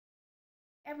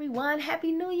Everyone,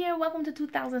 happy new year. Welcome to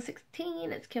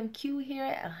 2016. It's Kim Q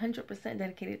here, 100%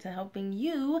 dedicated to helping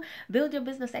you build your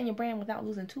business and your brand without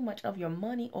losing too much of your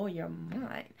money or your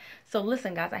mind. So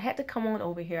listen guys, I had to come on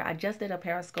over here. I just did a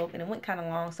Periscope and it went kind of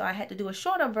long, so I had to do a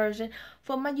shorter version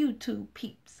for my YouTube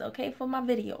peeps, okay, for my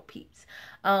video peeps.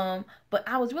 But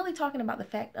I was really talking about the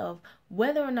fact of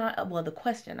whether or not, well, the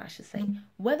question I should say,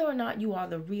 whether or not you are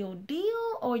the real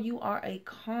deal or you are a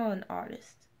con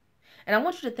artist. And I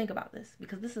want you to think about this,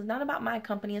 because this is not about my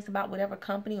company. It's about whatever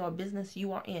company or business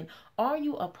you are in. Are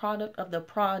you a product of the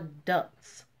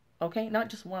products? Okay, not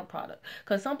just one product.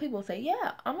 Because some people say,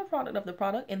 yeah, I'm a product of the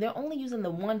product, and they're only using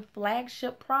the one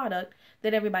flagship product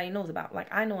that everybody knows about.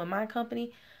 Like I know in my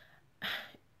company,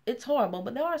 it's horrible,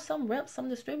 but there are some reps, some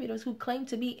distributors who claim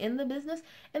to be in the business,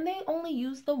 and they only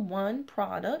use the one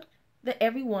product that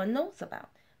everyone knows about.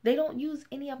 They don't use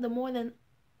any of the more than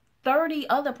 30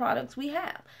 other products we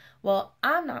have. Well,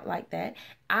 I'm not like that.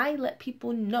 I let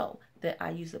people know that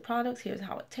I use the products. Here's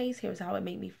how it tastes. Here's how it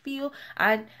made me feel.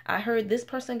 I heard this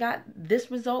person got this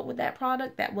result with that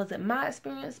product. That wasn't my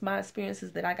experience. My experience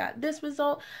is that I got this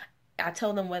result. I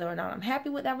tell them whether or not I'm happy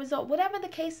with that result, whatever the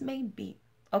case may be.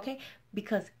 Okay,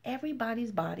 because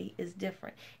everybody's body is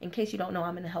different. In case you don't know,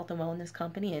 I'm in a health and wellness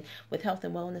company, and with health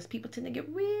and wellness, people tend to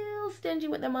get real stingy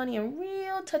with their money and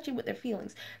real touchy with their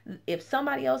feelings. If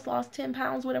somebody else lost 10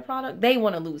 pounds with a product, they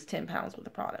want to lose 10 pounds with a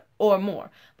product or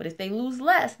more. But if they lose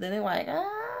less, then they're like,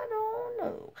 I don't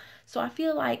know. So I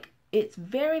feel like it's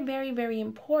very, very, very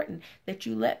important that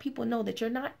you let people know that you're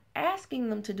not asking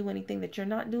them to do anything that you're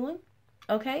not doing.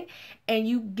 Okay, and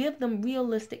you give them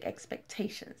realistic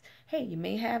expectations. Hey, you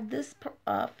may have this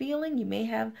feeling, you may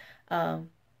have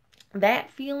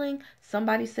that feeling.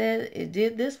 Somebody said it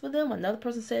did this for them, another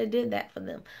person said it did that for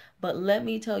them. But let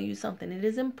me tell you something. It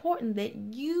is important that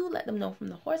you let them know from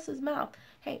the horse's mouth,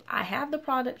 hey, I have the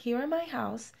product here in my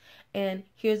house, and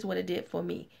here's what it did for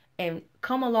me. And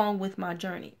come along with my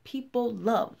journey. People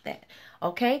love that.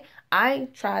 Okay, I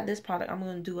tried this product. I'm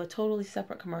going to do a totally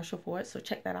separate commercial for it, so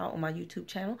check that out on my YouTube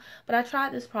channel. But I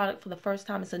tried this product for the first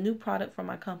time. It's a new product from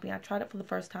my company. I tried it for the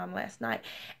first time last night,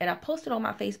 and I posted on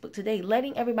my Facebook today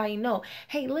letting everybody know,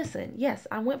 hey, listen, yes,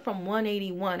 I went from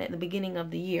 181 at the beginning of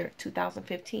the year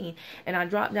 2015, and I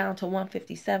dropped down to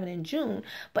 157 in June,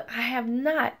 but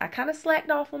I kind of slacked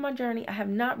off on my journey. I have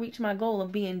not reached my goal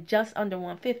of being just under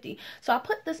 150. So I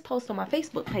put this post on my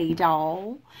Facebook page,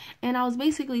 y'all, and I was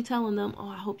basically telling them, oh,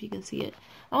 I hope you can see it.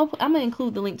 I'm going to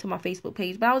include the link to my Facebook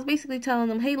page, but I was basically telling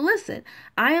them, hey, listen,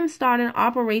 I am starting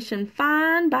Operation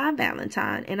Fine by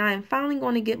Valentine, and I am finally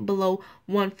going to get below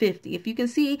 150. If you can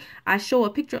see, I show a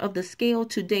picture of the scale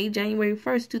today, January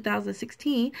 1st,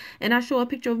 2016, and I show a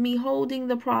picture of me holding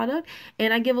the product,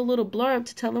 and I give a little blurb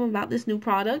to tell them about this new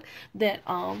product that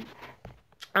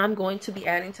I'm going to be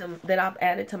adding to, that I've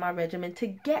added to my regimen to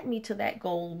get me to that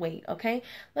goal weight. Okay,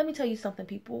 let me tell you something,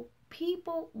 people.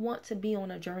 People want to be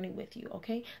on a journey with you,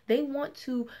 okay? They want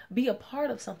to be a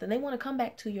part of something. They want to come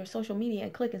back to your social media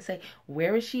and click and say,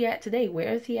 where is she at today? Where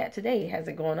is he at today? Has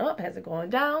it gone up? Has it gone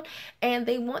down? And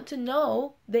they want to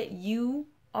know that you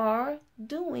are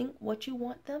doing what you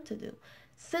want them to do.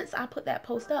 Since I put that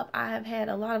post up, I have had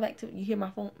a lot of activity. You hear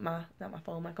my phone, not my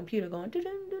phone, my computer going,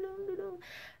 doo-doo-doo-doo-doo-doo.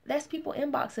 That's people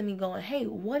inboxing me going, hey,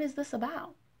 what is this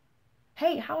about?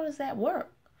 Hey, how does that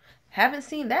work? Haven't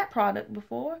seen that product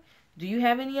before. Do you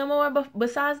have any more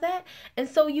besides that? And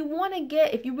so you want to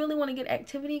get, if you really want to get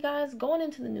activity, guys, going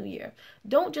into the new year,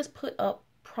 don't just put up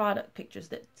product pictures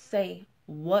that say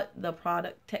what the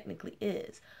product technically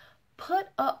is. Put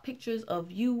up pictures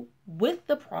of you with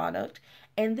the product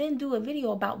and then do a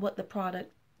video about what the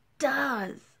product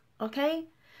does, okay?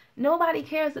 Nobody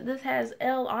cares that this has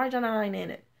L-arginine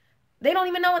in it. They don't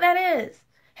even know what that is.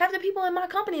 Half the people in my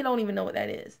company don't even know what that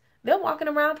is. They're walking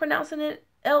around pronouncing it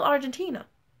L-Argentina.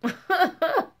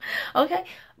 Okay,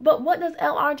 but what does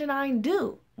L-arginine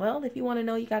do? Well, if you want to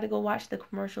know, you got to go watch the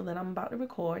commercial that I'm about to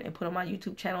record and put on my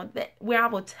YouTube channel where I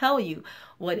will tell you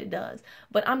what it does.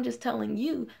 But I'm just telling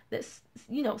you that,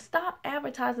 you know, stop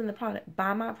advertising the product.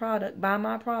 Buy my product, buy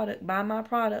my product, buy my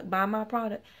product, buy my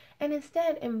product. And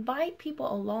instead, invite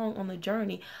people along on the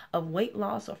journey of weight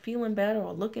loss or feeling better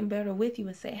or looking better with you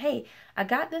and say, hey, I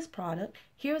got this product.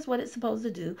 Here's what it's supposed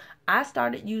to do. I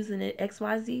started using it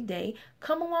XYZ day.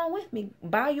 Come along with me.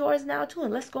 Buy yours now too,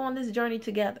 and let's go on this journey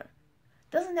together.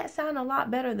 Doesn't that sound a lot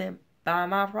better than buy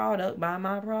my product, buy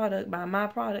my product, buy my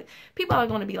product? People are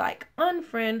going to be like,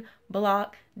 unfriend,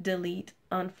 block, delete,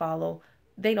 unfollow.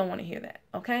 They don't want to hear that,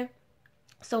 okay?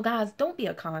 So guys, don't be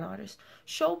a con artist.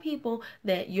 Show people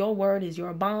that your word is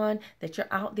your bond, that you're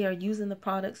out there using the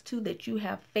products too, that you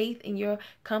have faith in your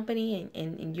company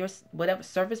and in your whatever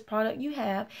service product you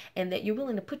have, and that you're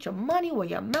willing to put your money where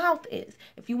your mouth is.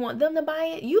 If you want them to buy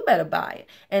it, you better buy it.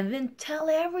 And then tell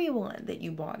everyone that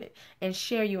you bought it and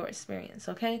share your experience,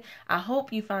 okay? I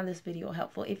hope you find this video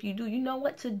helpful. If you do, you know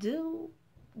what to do.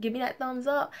 Give me that thumbs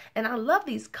up. And I love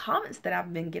these comments that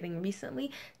I've been getting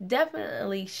recently.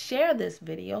 Definitely share this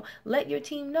video. Let your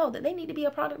team know that they need to be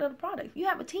a product of the product. If you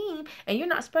have a team and you're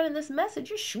not spreading this message,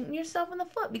 you're shooting yourself in the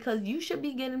foot, because you should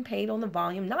be getting paid on the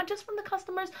volume, not just from the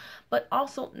customers, but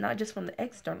also not just from the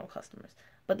external customers,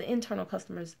 but the internal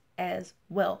customers as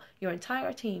well. Your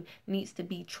entire team needs to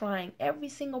be trying every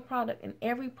single product and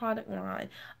every product line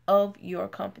of your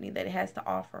company that it has to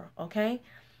offer, okay?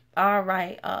 All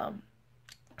right.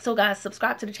 So guys,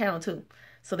 subscribe to the channel too,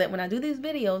 so that when I do these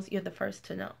videos, you're the first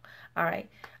to know. All right.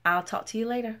 I'll talk to you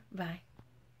later. Bye.